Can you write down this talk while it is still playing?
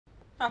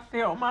I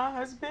failed my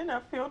husband. I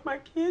failed my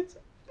kids.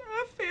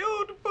 I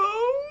failed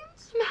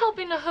Bones. I'm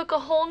helping to hook a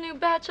whole new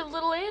batch of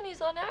little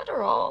Annies on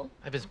Adderall.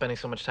 I've been spending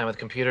so much time with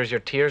computers, your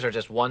tears are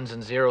just ones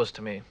and zeros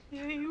to me.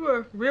 Yeah, you were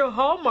a real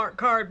Hallmark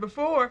card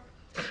before.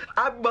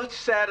 I'm much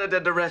sadder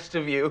than the rest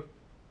of you.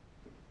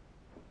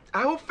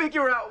 I will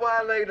figure out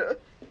why later.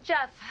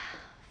 Jeff,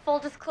 full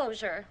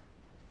disclosure.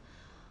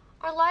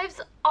 Our lives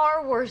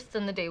are worse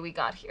than the day we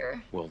got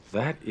here. Well,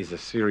 that is a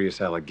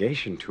serious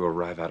allegation to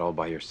arrive at all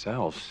by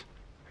yourselves.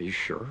 Are you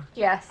sure?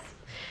 Yes.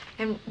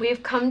 And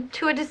we've come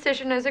to a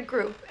decision as a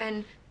group,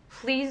 and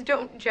please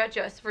don't judge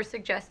us for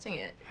suggesting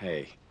it.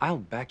 Hey, I'll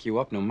back you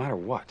up no matter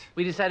what.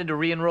 We decided to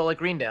re-enroll at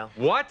Greendale.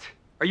 What?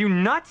 Are you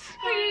nuts?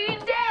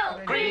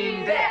 Greendale!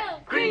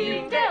 Greendale!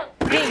 Greendale!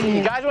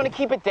 You guys want to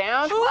keep it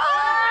down?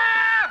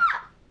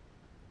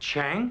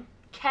 Chang?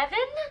 Kevin?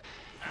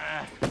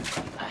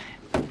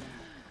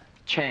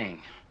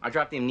 Chang. I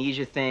dropped the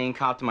amnesia thing,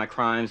 copped to my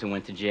crimes, and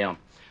went to jail.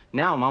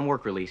 Now I'm on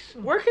work release.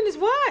 Working is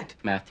what?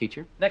 Math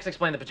teacher. Next,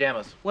 explain the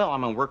pajamas. Well,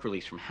 I'm on work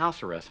release from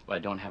house arrest, but I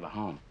don't have a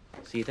home.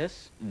 See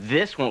this?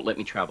 This won't let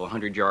me travel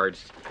 100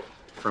 yards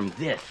from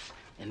this.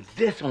 And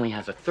this only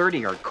has a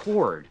 30-yard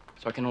cord.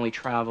 So I can only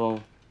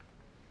travel...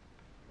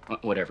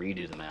 whatever, you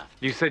do the math.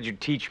 You said you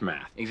teach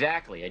math.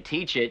 Exactly. I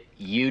teach it,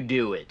 you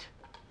do it.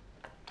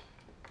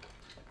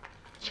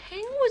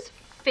 Chang was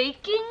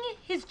faking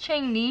his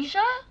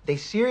Changnesia? They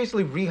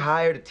seriously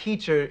rehired a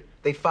teacher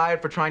they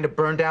fired for trying to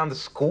burn down the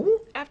school?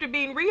 After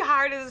being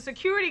rehired as a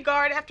security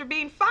guard after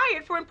being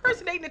fired for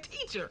impersonating a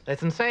teacher.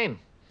 That's insane.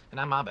 And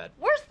I'm Abed.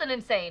 Worse than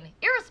insane.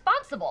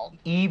 Irresponsible.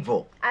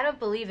 Evil. I don't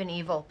believe in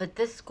evil, but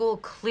this school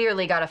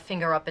clearly got a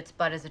finger up its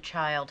butt as a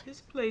child.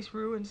 This place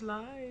ruins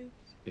lives.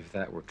 If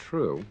that were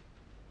true,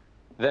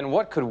 then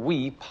what could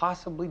we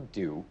possibly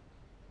do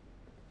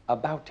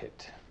about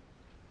it?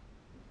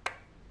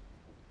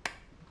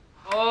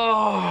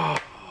 Oh.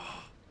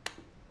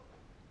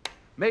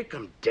 Make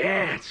them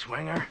dance,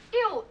 Swinger.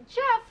 Ew,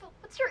 Jeff,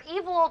 what's your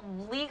evil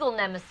old legal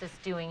nemesis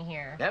doing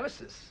here?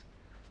 Nemesis?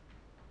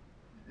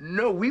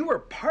 No, we were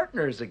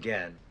partners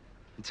again.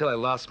 Until I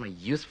lost my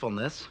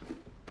usefulness.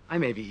 I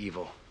may be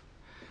evil.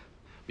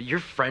 But your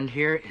friend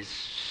here is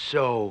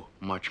so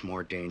much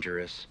more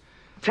dangerous.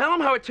 Tell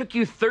them how it took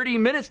you 30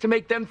 minutes to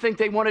make them think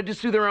they wanted to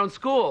sue their own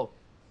school.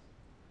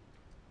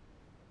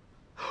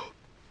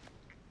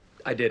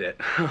 I did it.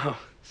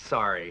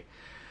 Sorry.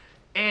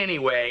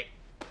 Anyway,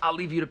 I'll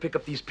leave you to pick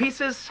up these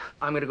pieces.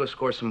 I'm gonna go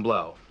score some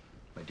blow.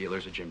 My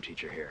dealer's a gym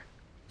teacher here.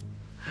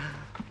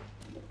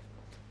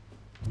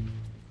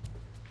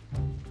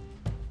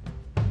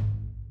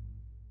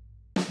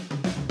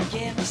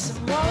 Give me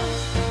some more.